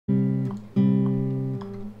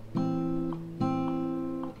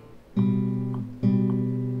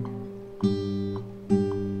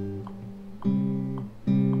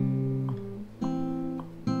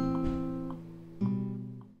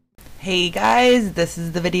Hey guys, this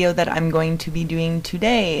is the video that I'm going to be doing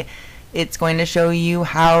today. It's going to show you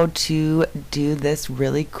how to do this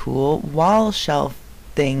really cool wall shelf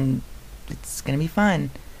thing. It's going to be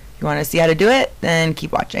fun. If you want to see how to do it, then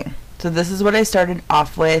keep watching. So this is what I started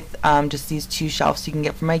off with, just these two shelves you can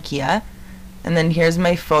get from IKEA. And then here's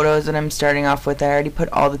my photos that I'm starting off with. I already put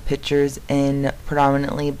all the pictures in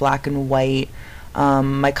predominantly black and white.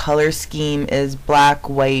 My color scheme is black,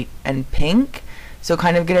 white, and pink. So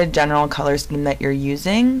kind of get a general color scheme that you're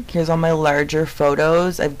using. Here's all my larger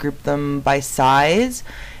photos. I've grouped them by size,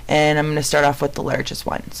 and I'm going to start off with the largest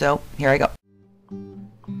one. So here I go.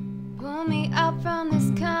 Pull me up from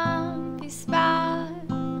this comfy spot,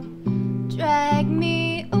 drag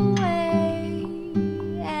me away,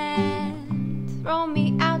 and throw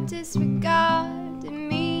me out, disregard,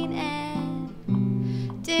 demean, and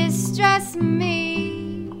distress me.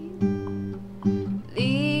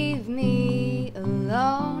 Leave me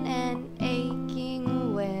alone and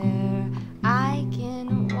aching where I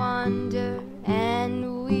can wander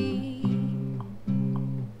and weep.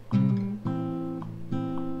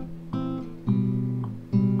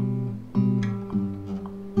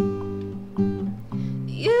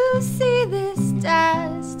 You see, this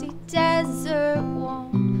dusty desert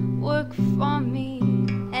won't work for me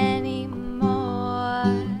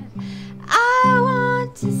anymore. I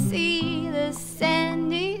want to see the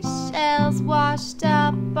sandy shells washed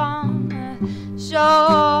up on the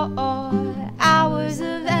shore. Hours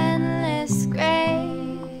of endless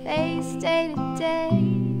gray, they stay to day.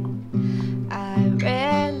 I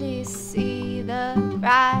rarely see the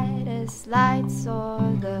brightest lights or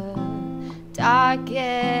the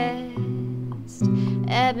darkest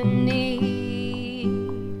ebony.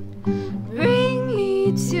 Bring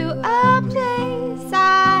me to a place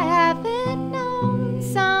I haven't known,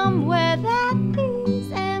 somewhere that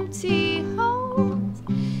these empty holes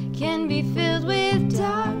can be filled with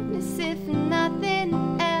darkness, if nothing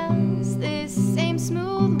else. This same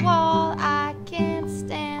smooth wall I can't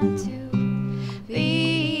stand to be.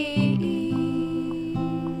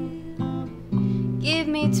 Give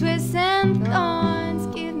me twists and thorns,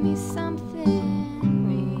 give me something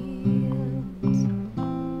real.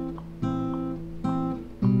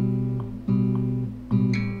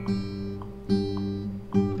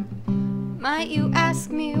 Might you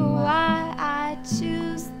ask me why I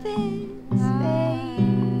choose this fate?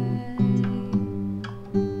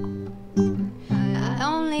 I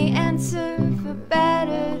only answer for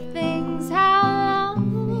better things. How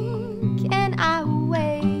long can I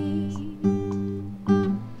wait?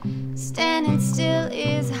 Standing still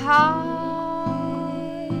is hard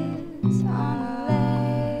on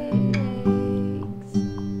legs.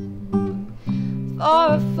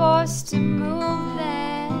 For a force to move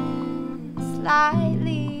them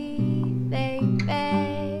slightly